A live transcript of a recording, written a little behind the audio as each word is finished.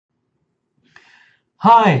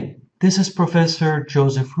Hi, this is Professor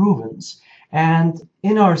Joseph Rubens, and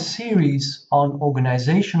in our series on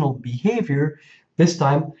organizational behavior, this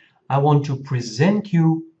time I want to present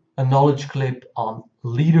you a knowledge clip on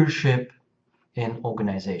leadership in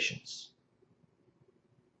organizations.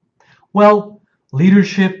 Well,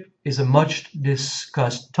 leadership is a much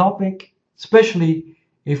discussed topic, especially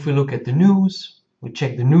if we look at the news, we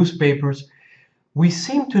check the newspapers. We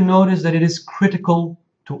seem to notice that it is critical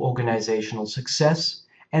to organizational success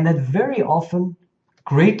and that very often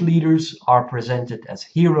great leaders are presented as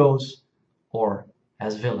heroes or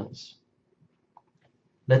as villains.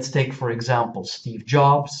 Let's take, for example, Steve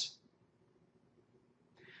Jobs.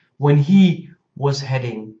 When he was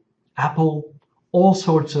heading Apple, all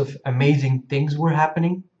sorts of amazing things were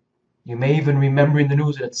happening. You may even remember in the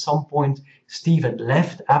news that at some point Steve had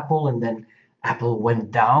left Apple and then Apple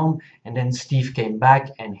went down and then Steve came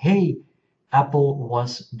back and hey, Apple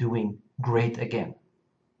was doing great again.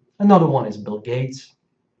 Another one is Bill Gates.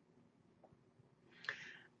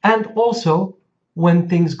 And also, when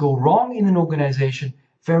things go wrong in an organization,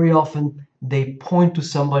 very often they point to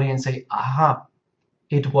somebody and say, aha,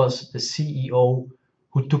 it was the CEO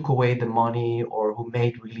who took away the money or who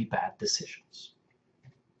made really bad decisions.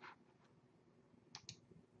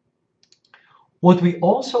 What we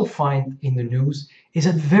also find in the news is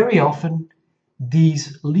that very often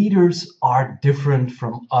these leaders are different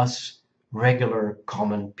from us regular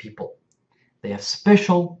common people. They have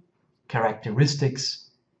special characteristics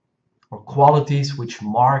or qualities which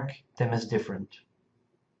mark them as different.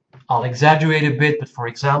 I'll exaggerate a bit, but for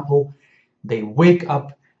example, they wake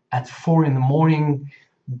up at 4 in the morning,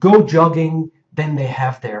 go jogging, then they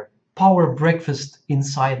have their power breakfast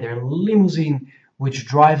inside their limousine, which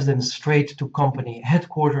drives them straight to company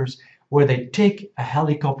headquarters, where they take a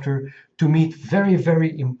helicopter to meet very,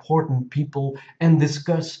 very important people and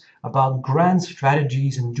discuss about grand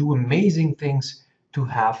strategies and do amazing things to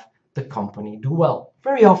have the company do well.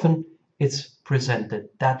 Very often it's presented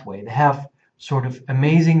that way. They have sort of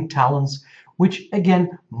amazing talents, which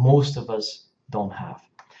again, most of us don't have.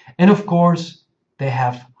 And of course, they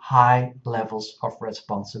have high levels of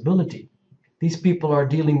responsibility. These people are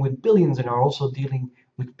dealing with billions and are also dealing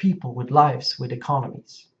with people, with lives, with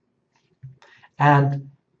economies. And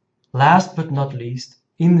last but not least,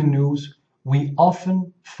 in the news, we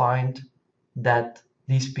often find that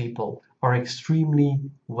these people are extremely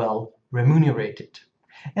well remunerated.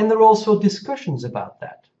 And there are also discussions about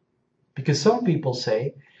that. Because some people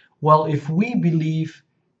say, well, if we believe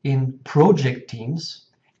in project teams,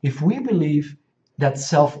 if we believe that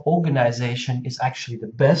self-organization is actually the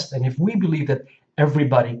best, and if we believe that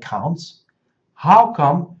everybody counts, how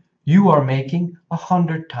come you are making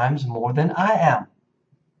 100 times more than I am?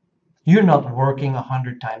 You're not working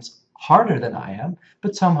 100 times harder than I am,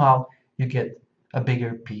 but somehow you get a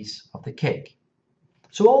bigger piece of the cake.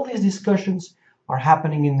 So all these discussions are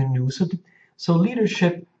happening in the news. So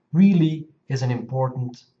leadership really is an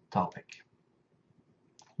important topic.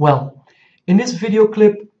 Well, in this video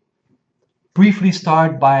clip, briefly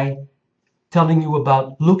start by telling you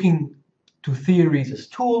about looking to theories as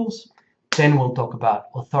tools. Then we'll talk about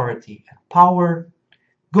authority and power,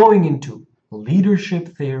 going into leadership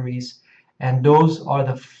theories, and those are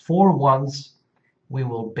the 4 ones we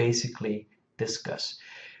will basically discuss.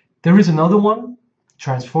 There is another one,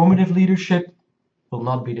 transformative leadership, will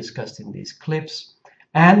not be discussed in these clips.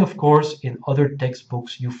 And of course, in other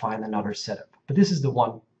textbooks, you find another setup. But this is the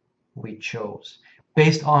one we chose,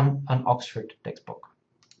 based on an Oxford textbook.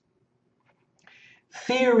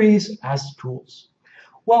 Theories as tools.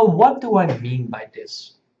 Well, what do I mean by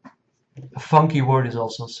this? A funky word is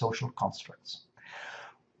also social constructs.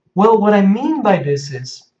 Well, what I mean by this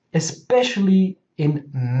is, especially in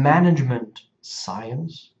management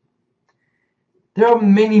science, there are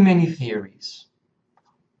many, many theories.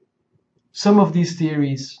 Some of these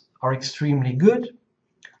theories are extremely good.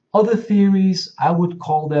 Other theories, I would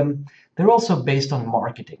call them, they're also based on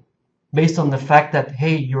marketing, based on the fact that,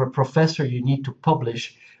 hey, you're a professor, you need to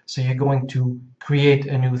publish, so you're going to create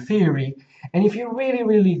a new theory. And if you really,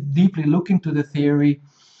 really deeply look into the theory,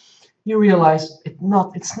 you realize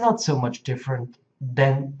it's not so much different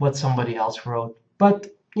than what somebody else wrote. But,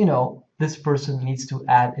 you know, this person needs to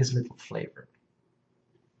add his little flavor.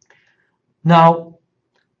 Now,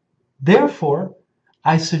 therefore,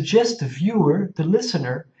 I suggest the viewer, the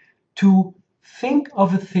listener, to think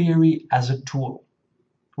of a theory as a tool.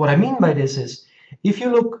 What I mean by this is, if you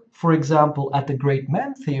look, for example, at the great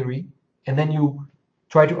man theory, and then you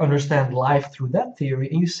try to understand life through that theory,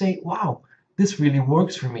 and you say, wow, this really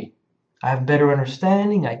works for me. I have better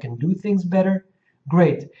understanding, I can do things better.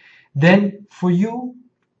 Great. Then for you,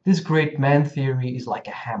 This great man theory is like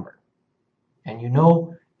a hammer. And you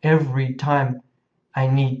know, every time I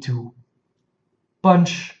need to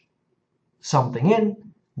punch something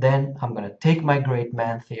in, then I'm going to take my great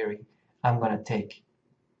man theory, I'm going to take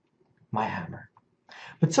my hammer.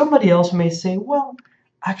 But somebody else may say, well,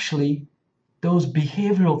 actually, those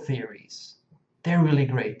behavioral theories, they're really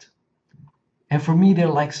great. And for me, they're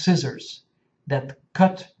like scissors that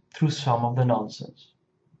cut through some of the nonsense.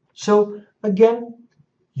 So again,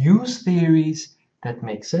 use theories that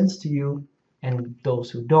make sense to you, and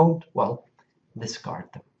those who don't, well, discard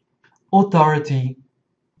them. Authority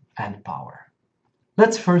and power.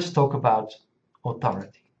 Let's first talk about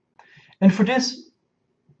authority. And for this,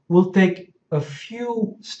 we'll take a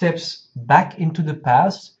few steps back into the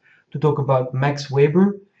past to talk about Max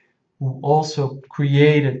Weber, who also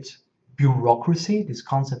created bureaucracy, this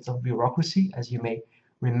concept of bureaucracy, as you may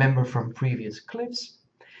remember from previous clips.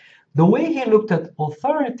 The way he looked at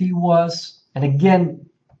authority was, and again,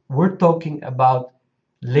 we're talking about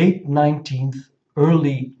late 19th,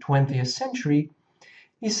 early 20th century,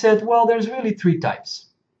 he said, well, there's really three types.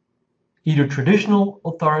 Either traditional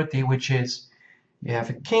authority, which is you have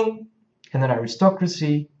a king and an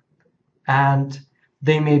aristocracy, and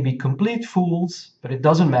they may be complete fools, but it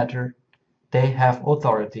doesn't matter. They have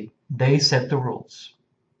authority. They set the rules.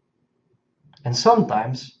 And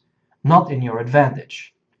sometimes not in your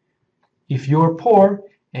advantage. If you're poor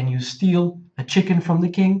and you steal a chicken from the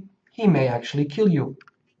king, he may actually kill you.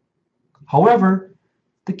 However,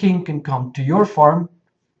 the king can come to your farm,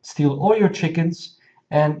 steal all your chickens,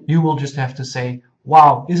 and you will just have to say,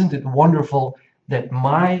 wow, isn't it wonderful that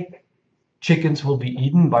my chickens will be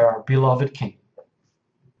eaten by our beloved king.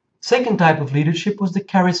 Second type of leadership was the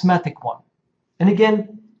charismatic one. And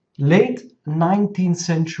again, late 19th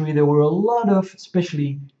century, there were a lot of,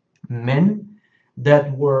 especially men,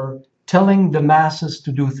 that were telling the masses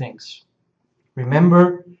to do things.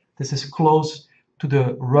 Remember, this is close to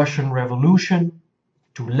the Russian Revolution,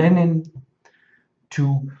 to Lenin,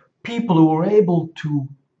 to people who were able to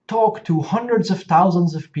talk to hundreds of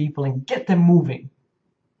thousands of people and get them moving.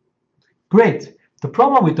 Great. The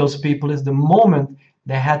problem with those people is the moment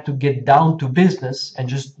they had to get down to business and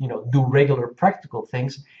just, do regular practical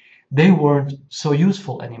things, they weren't so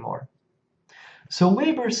useful anymore. So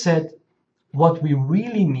Weber said, what we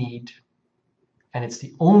really need, and it's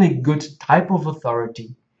the only good type of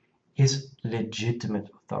authority, is legitimate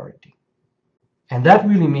authority. And that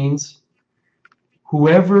really means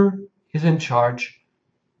whoever is in charge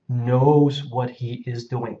knows what he is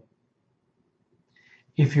doing.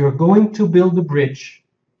 If you're going to build a bridge,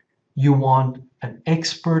 you want an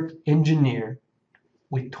expert engineer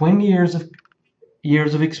with 20 years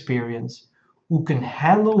of experience who can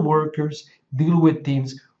handle workers, deal with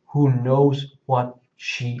teams, who knows what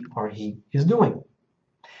she or he is doing.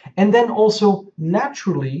 And then also,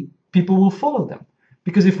 naturally, people will follow them.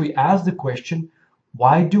 Because if we ask the question,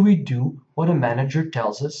 why do we do what a manager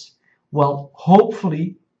tells us? Well,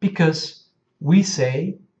 hopefully, because we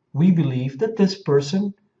believe that this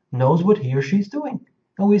person knows what he or she is doing.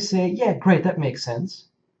 And we say, yeah, great, that makes sense.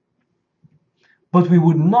 But we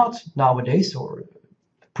would not nowadays, or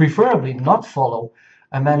preferably not, follow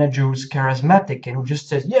a manager who's charismatic and who just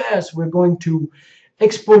says, yes, we're going to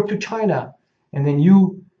export to China. And then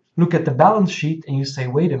you look at the balance sheet and you say,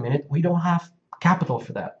 wait a minute, we don't have capital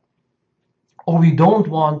for that. Or we don't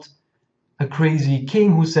want a crazy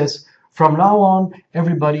king who says, from now on,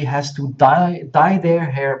 everybody has to dye their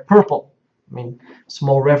hair purple. I mean,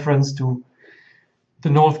 small reference to the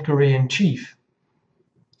North Korean chief.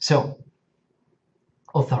 So,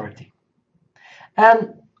 authority.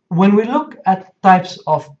 And when we look at types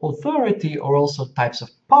of authority or also types of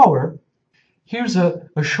power, here's a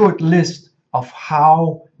short list of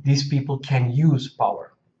how these people can use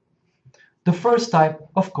power. The first type,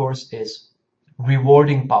 of course, is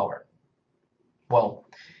rewarding power. Well,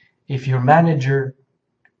 if your manager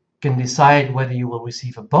can decide whether you will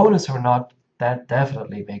receive a bonus or not, that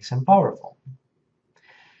definitely makes him powerful.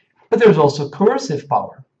 But there's also coercive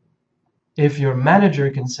power. If your manager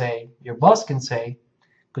can say, your boss can say,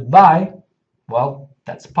 goodbye, well,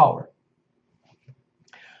 that's power.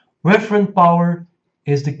 Referent power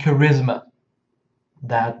is the charisma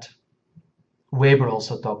that Weber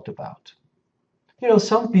also talked about.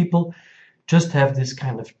 Some people just have this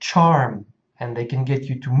kind of charm and they can get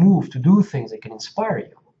you to move, to do things, they can inspire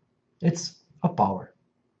you. It's a power.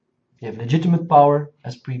 You have legitimate power,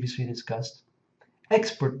 as previously discussed.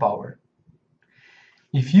 Expert power.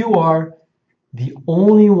 If you are the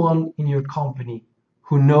only one in your company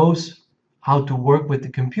who knows how to work with the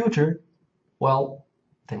computer, well,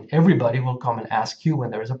 then everybody will come and ask you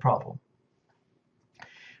when there is a problem.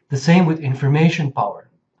 The same with information power.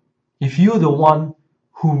 If you're the one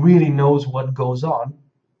who really knows what goes on,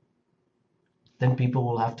 then people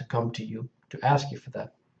will have to come to you to ask you for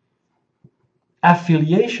that.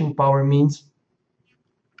 Affiliation power means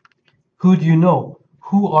who do you know?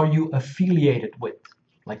 Who are you affiliated with?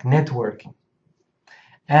 Like networking.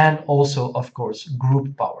 And also, of course,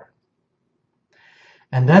 group power.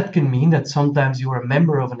 And that can mean that sometimes you are a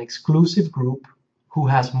member of an exclusive group who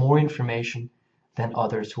has more information than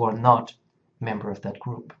others who are not a member of that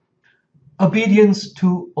group. Obedience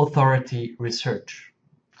to authority research.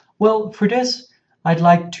 Well, for this, I'd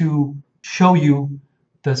like to show you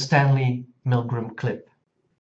the Stanley Milgram clip.